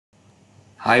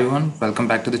Hi everyone, welcome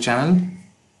back to the channel.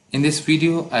 In this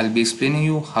video, I'll be explaining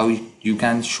you how you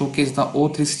can showcase the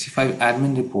O365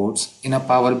 admin reports in a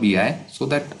Power BI so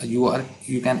that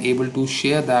you can able to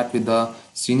share that with the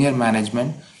senior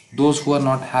management, those who are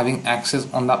not having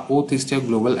access on the O365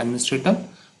 Global Administrator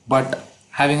but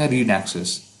having a read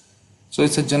access. So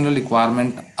it's a general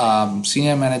requirement.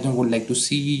 Senior management would like to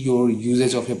see your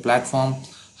usage of your platform,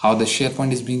 how the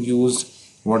SharePoint is being used,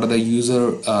 what are the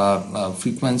user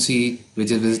frequency which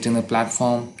is visiting the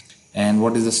platform, and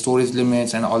what is the storage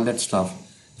limits and all that stuff.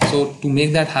 So to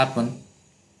make that happen,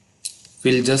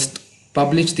 we'll just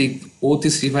publish the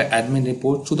O365 admin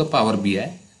report to the Power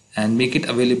BI and make it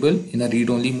available in a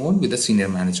read-only mode with the senior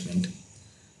management.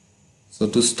 So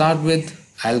to start with,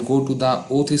 I'll go to the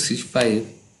O365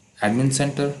 admin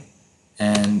center,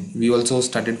 and we also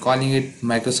started calling it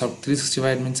Microsoft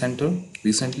 365 admin center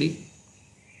recently.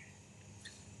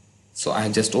 So I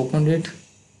just opened it.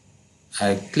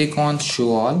 I click on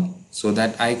show all so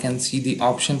that I can see the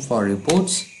option for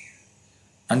reports.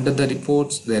 Under the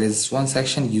reports there is one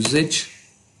section usage.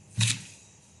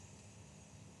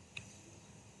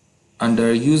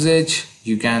 Under usage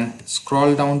you can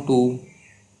scroll down to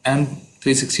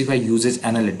M365 usage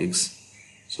analytics.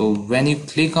 So when you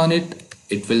click on it,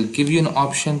 it will give you an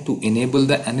option to enable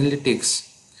the analytics.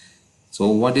 So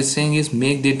what it's saying is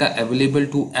make data available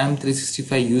to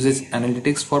M365 usage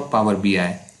analytics for Power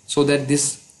BI, so that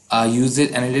this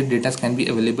usage analytic data can be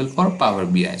available for Power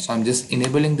BI. So I'm just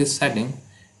enabling this setting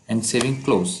and saving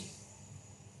close.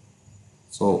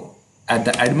 So at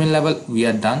the admin level we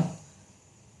are done.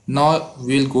 Now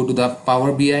we'll go to the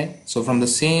Power BI. So from the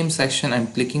same section I'm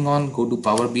clicking on go to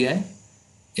Power BI.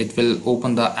 It will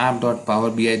open the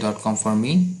app.powerbi.com for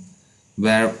me,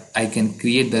 where I can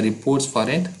create the reports for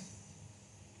it.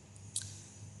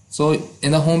 So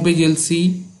in the home page you'll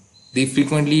see the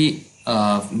frequent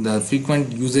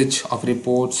usage of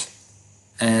reports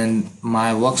and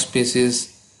my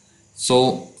workspaces.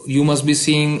 So you must be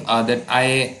seeing that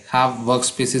I have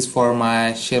workspaces for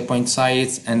my SharePoint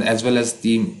sites and as well as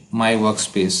my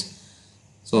workspace.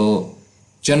 So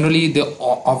generally the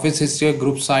Office History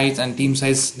group sites and team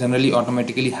sites generally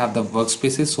automatically have the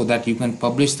workspaces, so that you can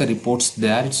publish the reports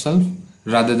there itself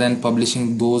rather than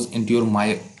publishing those into your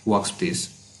My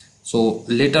Workspace. So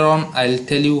later on I'll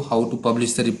tell you how to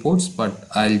publish the reports, but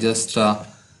I'll just go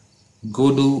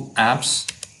to apps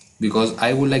because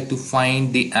I would like to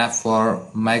find the app for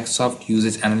Microsoft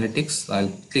Usage Analytics.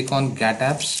 I'll click on Get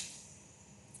Apps.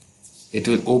 It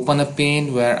will open a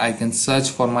pane where I can search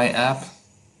for my app,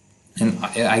 and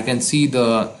I can see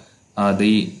the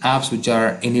apps which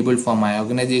are enabled for my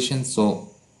organization.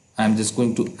 So I'm just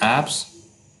going to apps.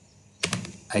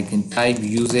 I can type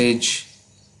usage.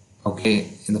 Okay,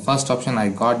 in the first option I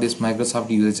got this Microsoft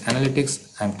Usage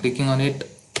Analytics. I'm clicking on it,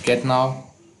 get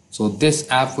now. So this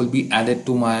app will be added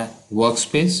to my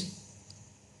workspace.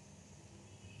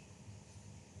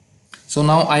 So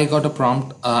now I got a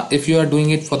prompt. If you are doing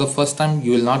it for the first time,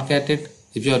 you will not get it.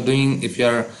 If you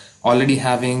are already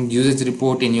having usage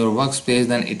report in your workspace,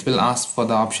 then it will ask for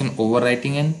the option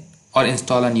overwriting in or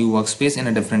install a new workspace in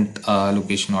a different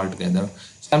location altogether.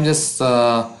 So I'm just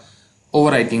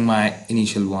overwriting my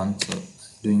initial one. So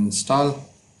doing install.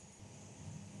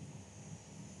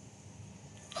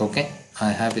 Okay, I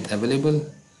have it available.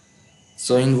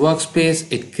 So in workspace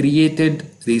it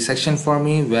created the section for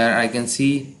me where I can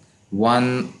see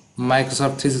one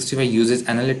Microsoft 365 usage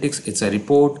analytics, it's a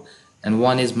report, and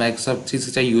one is Microsoft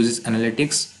 365 usage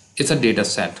analytics, it's a data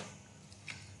set.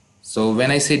 So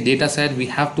when I say data set, we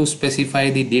have to specify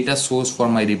the data source for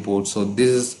my report. So this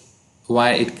is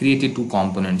why it created two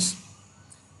components.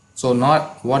 So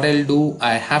not what I'll do,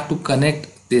 I have to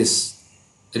connect this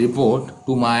report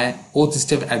to my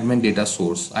O365 admin data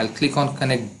source. I'll click on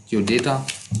connect your data.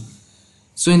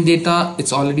 So in data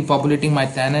it's already populating my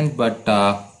tenant, but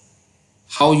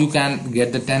how you can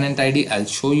get the tenant ID I'll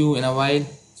show you in a while.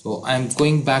 So I'm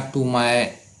going back to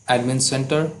my admin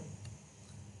center.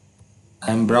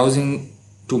 I'm browsing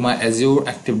to my Azure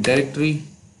Active Directory.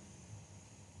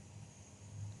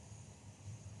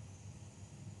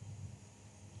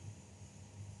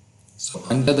 So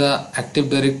under the Active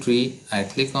Directory, I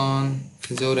click on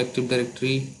Azure Active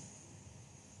Directory.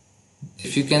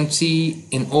 If you can see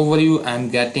in overview, I'm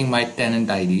getting my tenant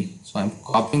ID. So I'm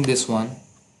copying this one.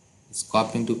 It's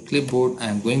copying to clipboard.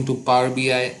 I'm going to Power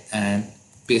BI and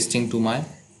pasting to my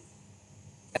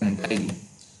tenant ID.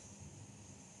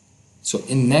 So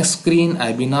in next screen,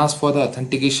 I've been asked for the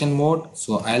authentication mode.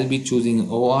 So I'll be choosing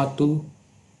OR2.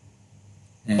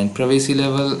 And privacy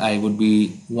level, I would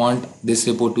want this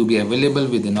report to be available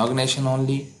within organization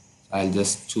only. I'll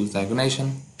just choose the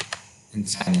organization and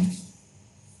sign in.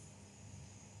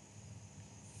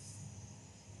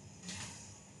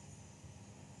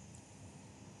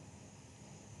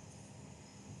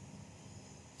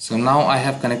 So now I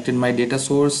have connected my data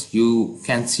source. You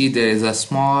can see there is a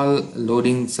small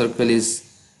loading circle is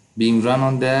being run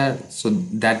on there. So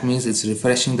that means it's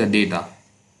refreshing the data.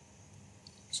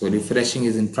 So refreshing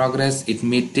is in progress. It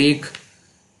may take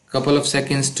couple of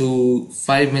seconds to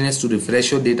 5 minutes to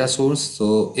refresh your data source.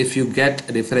 So if you get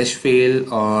refresh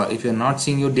fail or if you're not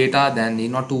seeing your data, then you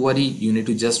need not to worry. You need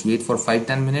to just wait for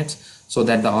 5-10 minutes so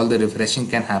that all the refreshing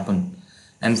can happen.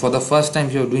 And for the first time,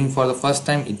 if you're doing for the first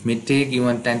time, it may take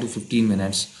even 10 to 15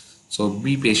 minutes. So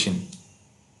be patient.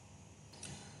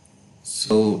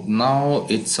 So now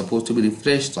it's supposed to be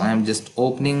refreshed. So I'm just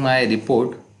opening my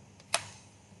report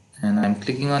and I'm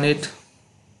clicking on it.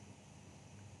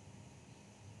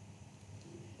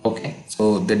 Okay,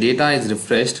 so the data is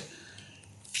refreshed.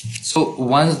 So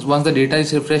once the data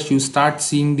is refreshed, you start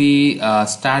seeing the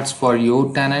stats for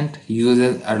your tenant: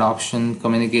 usage, adoption,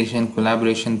 communication,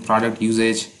 collaboration, product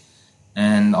usage,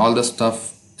 and all the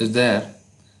stuff is there.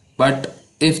 But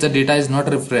if the data is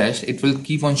not refreshed, it will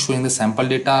keep on showing the sample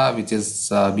data, which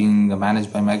is being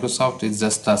managed by Microsoft. It's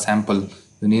just a sample,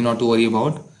 you need not to worry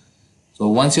about. So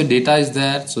once your data is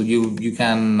there, so you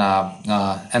can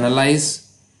analyze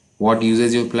what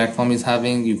usage your platform is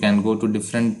having. You can go to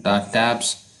different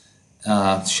tabs,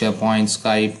 SharePoint,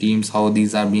 Skype, Teams, how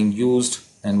these are being used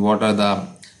and what are the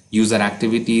user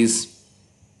activities.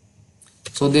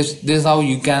 So this is how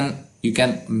you can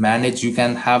manage, you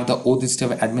can have the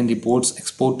O365 admin reports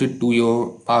exported to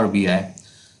your Power BI.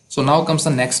 So now comes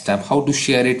the next step, how to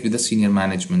share it with the senior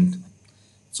management.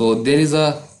 So there is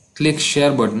a click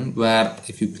share button where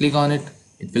if you click on it,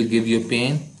 it will give you a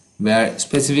pane where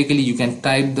specifically you can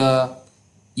type the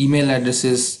email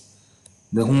addresses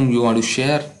the whom you want to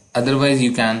share. Otherwise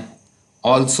you can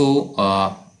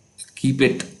also keep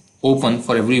it open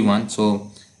for everyone.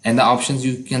 So, and the options,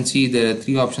 you can see there are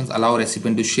 3 options. Allow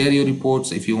recipient to share your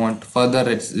reports. If you want further,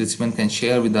 recipient can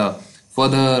share with the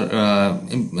further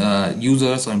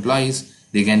users or employees,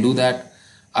 they can do that.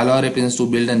 Allow recipients to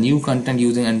build a new content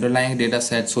using underlying data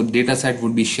set. So data set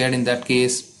would be shared in that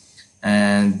case.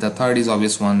 And the third is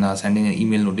obvious one, sending an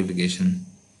email notification.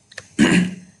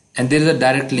 And there is a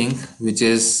direct link, which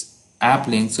is app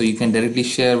link, so you can directly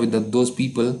share with those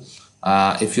people.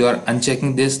 If you are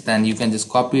unchecking this, then you can just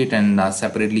copy it and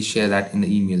separately share that in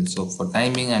the email. So for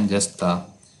timing, I'm just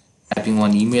typing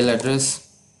one email address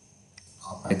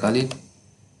of my colleague,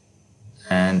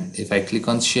 and if I click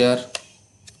on share,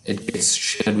 it gets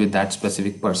shared with that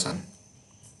specific person.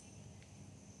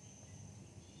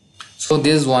 So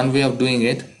there's one way of doing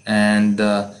it. And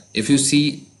if you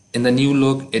see in the new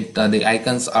look, the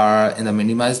icons are in the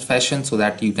minimized fashion, so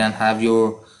that you can have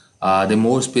your the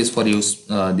more space for use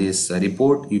this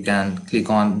report. You can click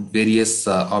on various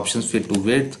options fit to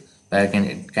width, where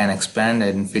it can expand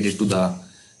and fit it to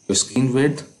your screen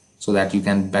width, so that you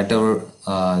can better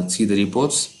see the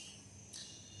reports.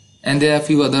 And there are a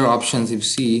few other options. If you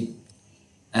see,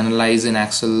 analyze in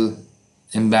Excel,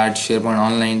 embed SharePoint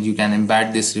Online, you can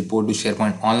embed this report to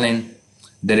SharePoint Online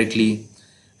directly,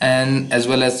 and as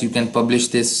well as you can publish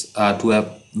this to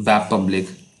a web public.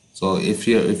 So if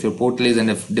your portal is in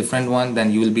a different one,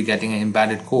 then you will be getting an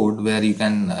embedded code where you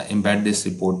can embed this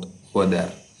report over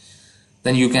there.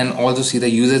 Then you can also see the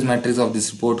usage metrics of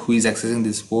this report, who is accessing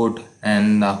this report,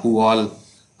 and who all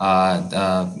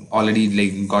already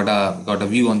like got a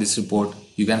view on this report.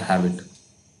 You can have it.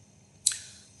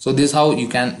 So this is how you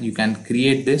can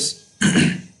create this.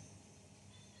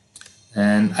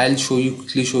 And I'll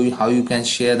quickly show you how you can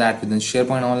share that within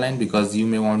SharePoint Online, because you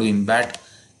may want to embed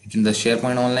it in the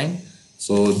SharePoint Online.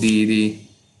 So the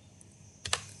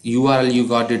URL you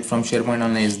got it from SharePoint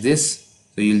Online is this.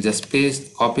 So you'll just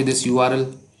copy this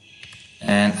URL,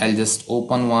 and I'll just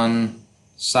open one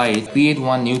site, create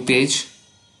one new page,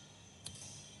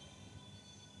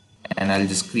 and I'll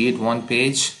just create one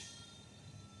page,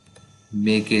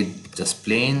 make it just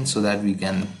plain so that we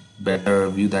can better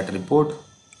view that report.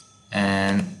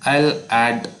 And I'll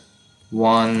add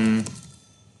one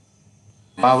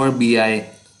Power BI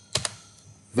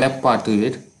web part to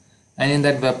it, and in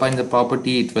that web part, in the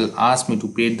property, it will ask me to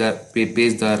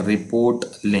paste the report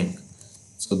link.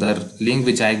 So the link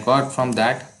which I got from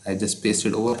that, I just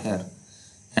pasted over here.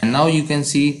 And now you can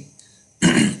see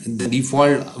the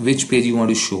default which page you want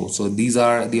to show. So these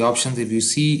are the options. If you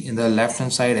see in the left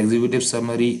hand side, executive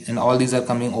summary, and all these are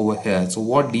coming over here. So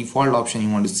what default option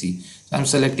you want to see? So I'm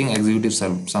selecting executive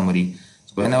summary.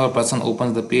 So whenever a person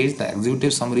opens the page, the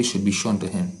executive summary should be shown to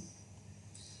him.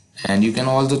 And you can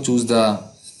also choose the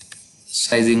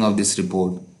sizing of this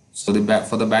report. So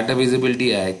for the better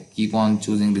visibility, I keep on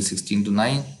choosing the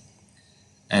 16:9.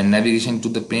 And navigation to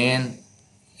the pane,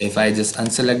 if I just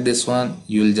unselect this one,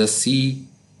 you will just see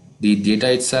the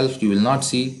data itself, you will not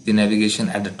see the navigation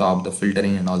at the top, the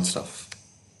filtering and all stuff.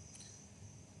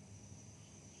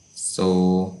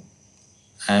 So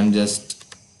I'm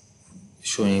just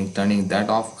turning that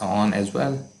off on as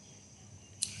well.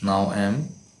 Now I'm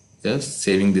just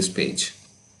saving this page.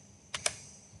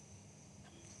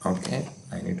 Okay,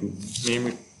 I need to name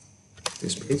it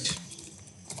this page.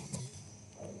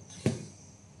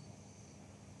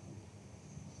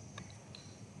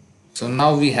 So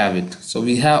now we have it. So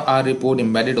we have our report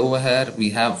embedded over here.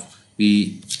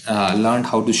 We learned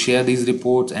how to share these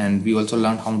reports, and we also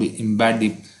learned how to embed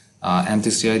the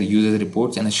MCCR user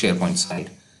reports in a SharePoint site,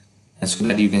 and so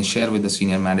that you can share with the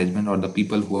senior management or the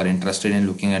people who are interested in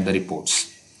looking at the reports.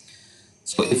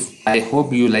 So I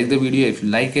hope you like the video. If you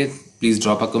like it, please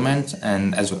drop a comment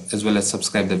and as well as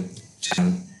subscribe the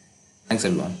channel. Thanks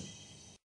everyone.